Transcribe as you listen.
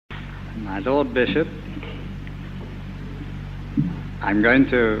My Lord Bishop, I'm going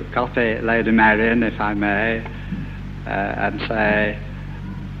to copy Lady Marion, if I may, and say,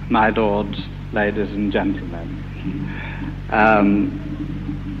 my lords, ladies and gentlemen.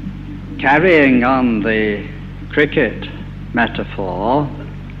 Carrying on the cricket metaphor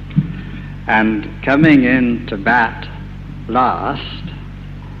and coming in to bat last,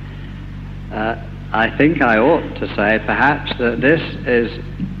 I think I ought to say perhaps that this is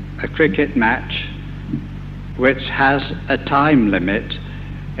a cricket match which has a time limit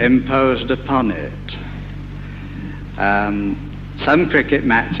imposed upon it. Some cricket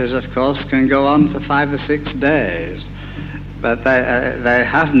matches, of course, can go on for 5 or 6 days, but they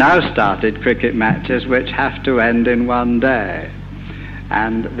have now started cricket matches which have to end in 1 day.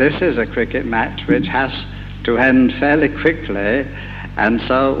 And this is a cricket match which has to end fairly quickly, and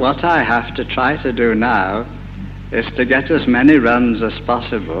so what I have to try to do now is to get as many runs as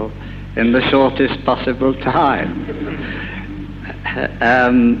possible in the shortest possible time.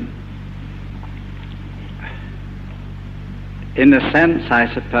 In a sense,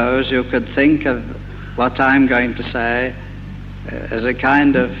 I suppose, you could think of what I'm going to say as a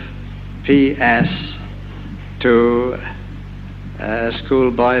kind of P.S. to a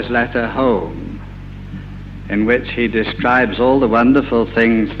schoolboy's letter home, in which he describes all the wonderful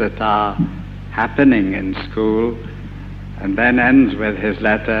things that are happening in school, and then ends with his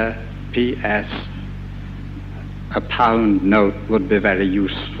letter, P.S. a pound note would be very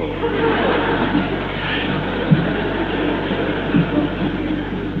useful.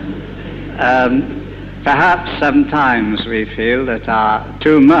 Perhaps sometimes we feel that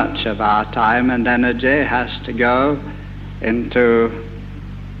too much of our time and energy has to go into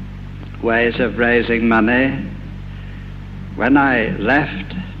ways of raising money. When I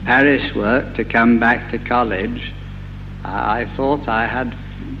left parish work to come back to college, I thought I had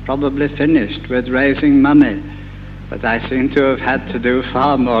probably finished with raising money, but I seem to have had to do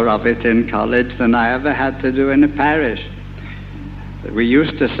far more of it in college than I ever had to do in a parish. We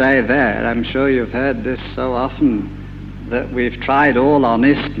used to say there, I'm sure you've heard this so often, that we've tried all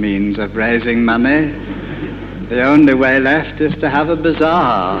honest means of raising money. The only way left is to have a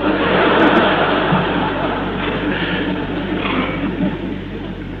bazaar.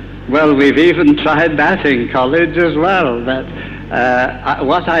 Well, we've even tried that in college as well. But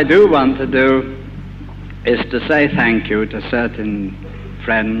what I do want to do is to say thank you to certain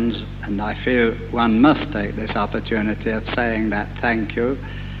friends, and I feel one must take this opportunity of saying that thank you.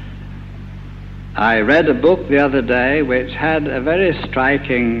 I read a book the other day which had a very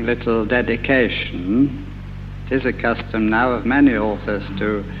striking little dedication. It is a custom now of many authors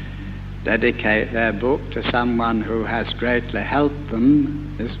to dedicate their book to someone who has greatly helped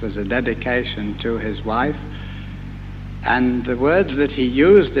them. This was a dedication to his wife, and the words that he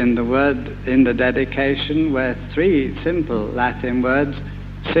used in the dedication were 3 simple Latin words,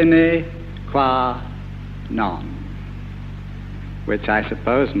 sine qua non, which I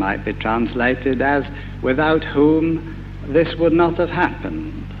suppose might be translated as without whom this would not have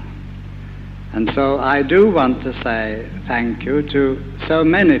happened. And so I do want to say thank you to so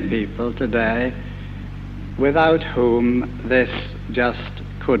many people today without whom this just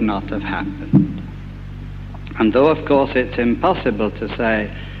could not have happened. And though of course it's impossible to say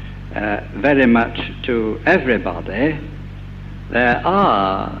very much to everybody, there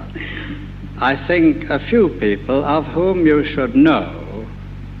are, I think, a few people of whom you should know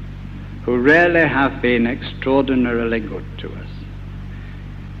who really have been extraordinarily good to us.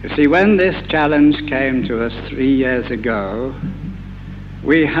 You see, when this challenge came to us 3 years ago,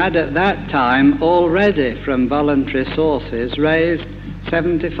 we had at that time already from voluntary sources raised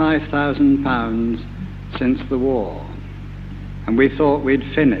 £75,000 since the war, and we thought we'd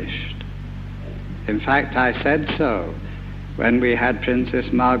finished. In fact, I said so when we had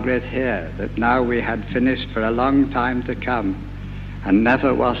Princess Margaret here, that now we had finished for a long time to come, and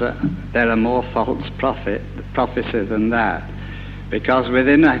never was there a more false prophecy than that. Because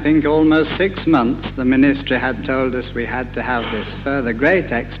within, I think, almost 6 months, the ministry had told us we had to have this further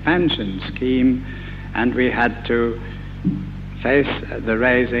great expansion scheme, and we had to face the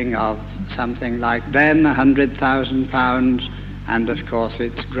raising of something like then £100,000, and of course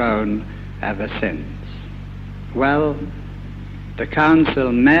it's grown ever since. Well, the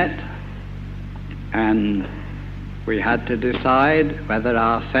council met, and we had to decide whether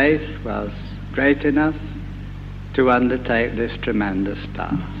our faith was great enough to undertake this tremendous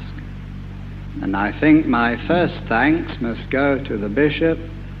task. And I think my first thanks must go to the bishop,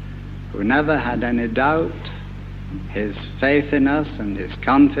 who never had any doubt, his faith in us and his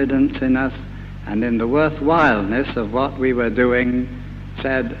confidence in us and in the worthwhileness of what we were doing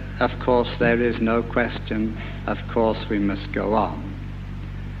said, of course there is no question, of course we must go on.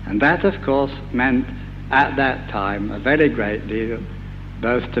 And that, of course, meant at that time a very great deal,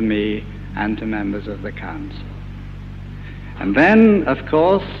 both to me and to members of the council. And then, of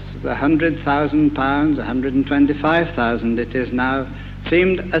course, the £100,000, £125,000 it is now,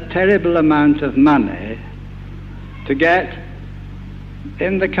 seemed a terrible amount of money to get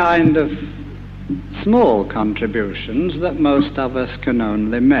in the kind of small contributions that most of us can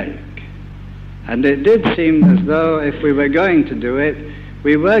only make. And it did seem as though if we were going to do it,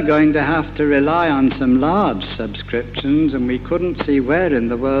 we were going to have to rely on some large subscriptions, and we couldn't see where in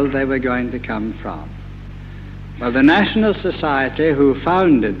the world they were going to come from. Well, the National Society, who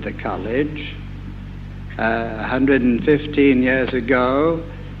founded the college 115 years ago,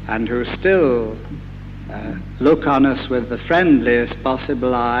 and who still look on us with the friendliest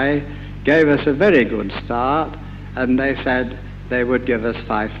possible eye, gave us a very good start, and they said they would give us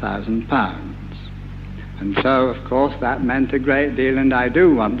 £5,000. And so, of course, that meant a great deal, and I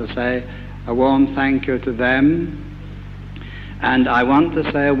do want to say a warm thank you to them. And I want to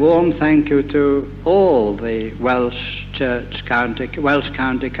say a warm thank you to all the Welsh county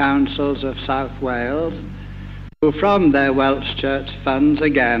councils of South Wales, who from their Welsh church funds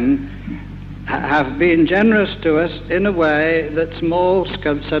again have been generous to us in a way that small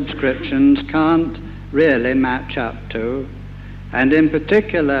subscriptions can't really match up to. And in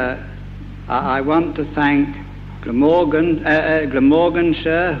particular, I want to thank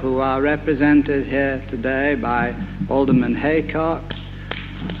Glamorganshire, who are represented here today by Alderman Haycock,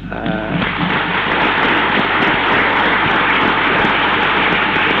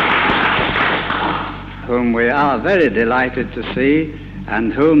 whom we are very delighted to see,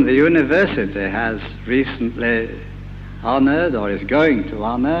 and whom the university has recently honoured, or is going to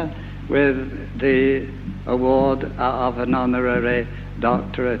honour, with the award of an honorary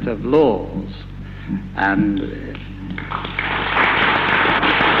doctorate of laws. And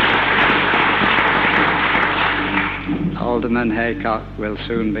Alderman Haycock will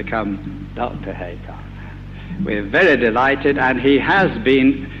soon become Dr. Haycock. We're very delighted, and he has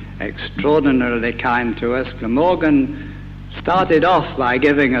been extraordinarily kind to us. Glamorgan started off by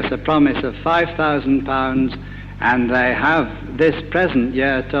giving us a promise of £5,000, and they have this present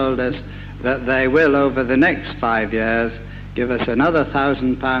year told us that they will, over the next 5 years, give us another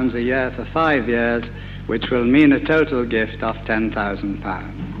 £1,000 a year for 5 years, which will mean a total gift of £10,000.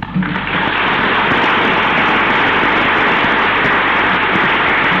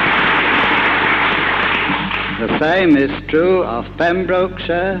 The same is true of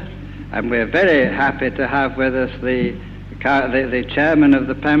Pembrokeshire, and we're very happy to have with us the chairman of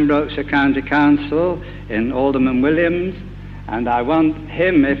the Pembrokeshire County Council in Alderman Williams, and I want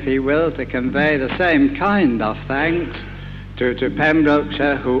him, if he will, to convey the same kind of thanks to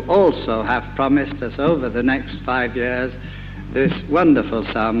Pembrokeshire, who also have promised us over the next 5 years this wonderful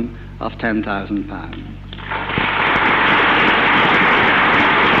sum of £10,000.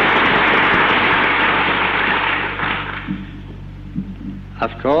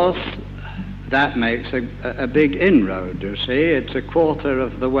 Of course, that makes a big inroad, you see. It's a quarter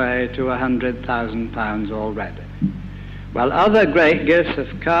of the way to £100,000 already. Well, other great gifts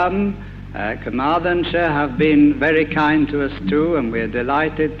have come. Carmarthenshire have been very kind to us too, and we're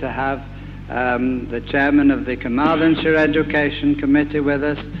delighted to have the chairman of the Carmarthenshire Education Committee with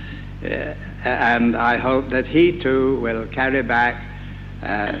us, and I hope that he too will carry back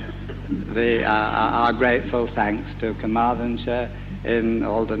our grateful thanks to Carmarthenshire in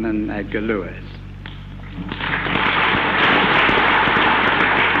Alderman Edgar Lewis.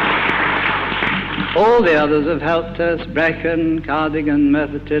 All the others have helped us, Brecon, Cardigan,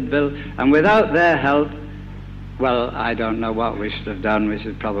 Merthyr Tydfil, and without their help, well, I don't know what we should have done. We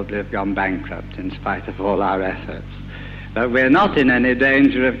should probably have gone bankrupt in spite of all our efforts. But we're not in any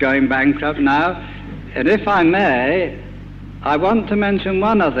danger of going bankrupt now. And if I may, I want to mention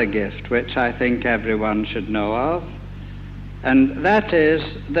one other gift which I think everyone should know of, and that is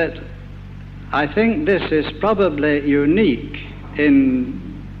that I think this is probably unique in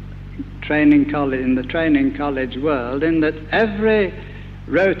the training college world, in that every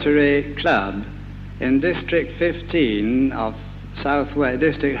Rotary club in District 15 of South Wales,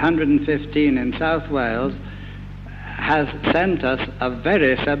 District 115 in South Wales, has sent us a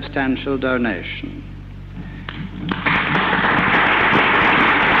very substantial donation.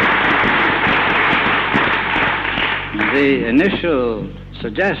 The initial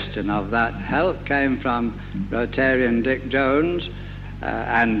suggestion of that help came from Rotarian Dick Jones,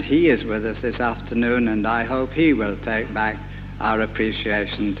 and he is with us this afternoon, and I hope he will take back our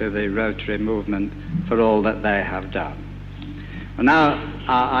appreciation to the Rotary movement for all that they have done. Well, now,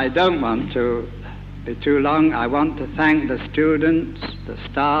 I don't want to be too long. I want to thank the students, the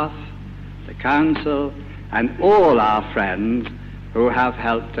staff, the council, and all our friends who have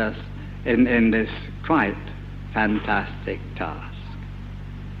helped us in this quite fantastic task.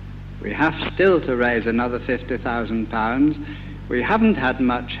 We have still to raise another £50,000. We haven't had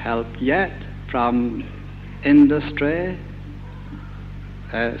much help yet from industry.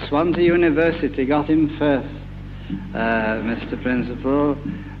 Swansea University got in first, Mr. Principal,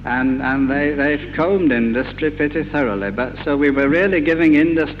 and they've combed industry pretty thoroughly. But so we were really giving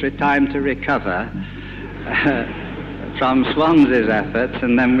industry time to recover from Swansea's efforts,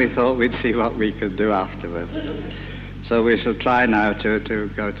 and then we thought we'd see what we could do afterwards. So we shall try now to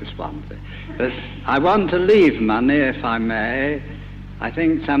go to Swansea. But I want to leave money, if I may. I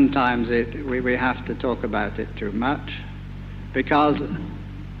think sometimes we have to talk about it too much, because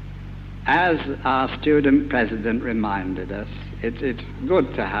as our student president reminded us, it's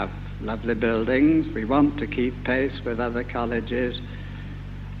good to have lovely buildings. We want to keep pace with other colleges,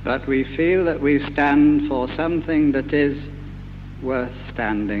 but we feel that we stand for something that is worth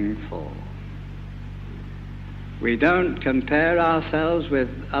standing for. We don't compare ourselves with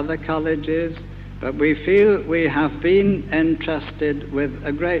other colleges, but we feel we have been entrusted with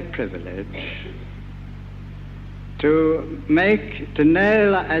a great privilege to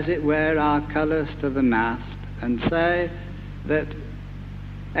nail, as it were, our colours to the mast and say that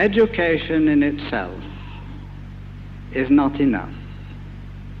education in itself is not enough.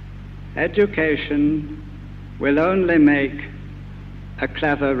 Education will only make a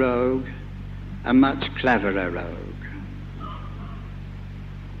clever rogue a much cleverer rogue.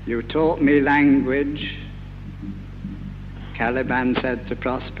 You taught me language, Caliban said to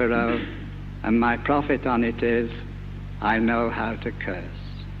Prospero, and my profit on it is I know how to curse.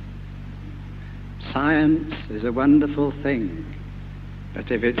 Science is a wonderful thing, but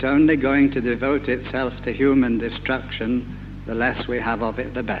if it's only going to devote itself to human destruction, the less we have of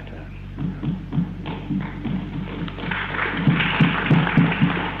it, the better.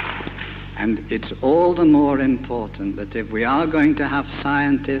 And it's all the more important that if we are going to have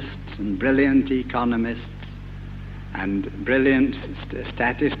scientists and brilliant economists and brilliant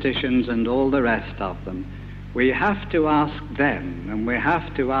statisticians and all the rest of them, we have to ask them, and we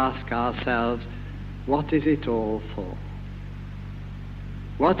have to ask ourselves, what is it all for?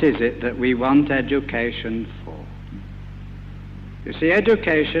 What is it that we want education for? You see,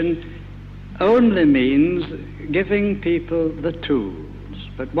 education only means giving people the tools.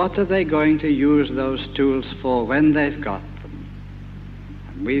 But what are they going to use those tools for when they've got them?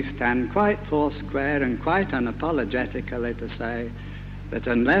 And we stand quite foursquare and quite unapologetically to say that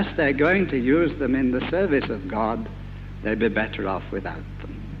unless they're going to use them in the service of God, they'd be better off without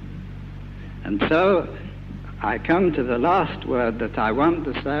them. And so I come to the last word that I want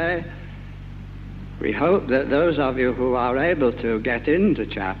to say. We hope that those of you who are able to get into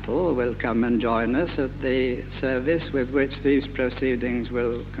chapel will come and join us at the service with which these proceedings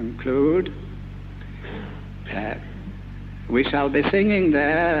will conclude. We shall be singing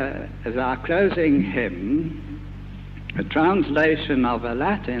there as our closing hymn a translation of a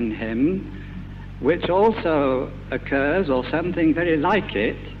Latin hymn which also occurs, or something very like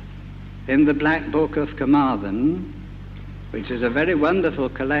it, in the Black Book of Carmarthen, which is a very wonderful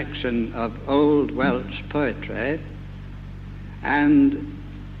collection of old Welsh poetry. And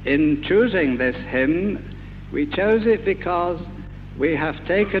in choosing this hymn, we chose it because we have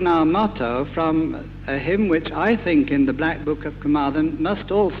taken our motto from a hymn which I think in the Black Book of Carmarthen must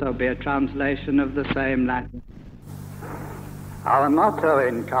also be a translation of the same Latin. Our motto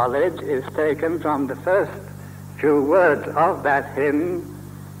in college is taken from the first few words of that hymn,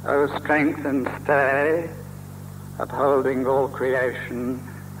 O strength and stay, upholding all creation,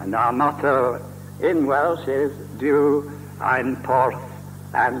 and our motto in Welsh is Du ein porth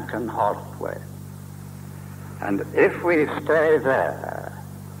and canhorthwe. And if we stay there,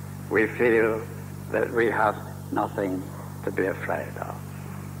 we feel that we have nothing to be afraid of.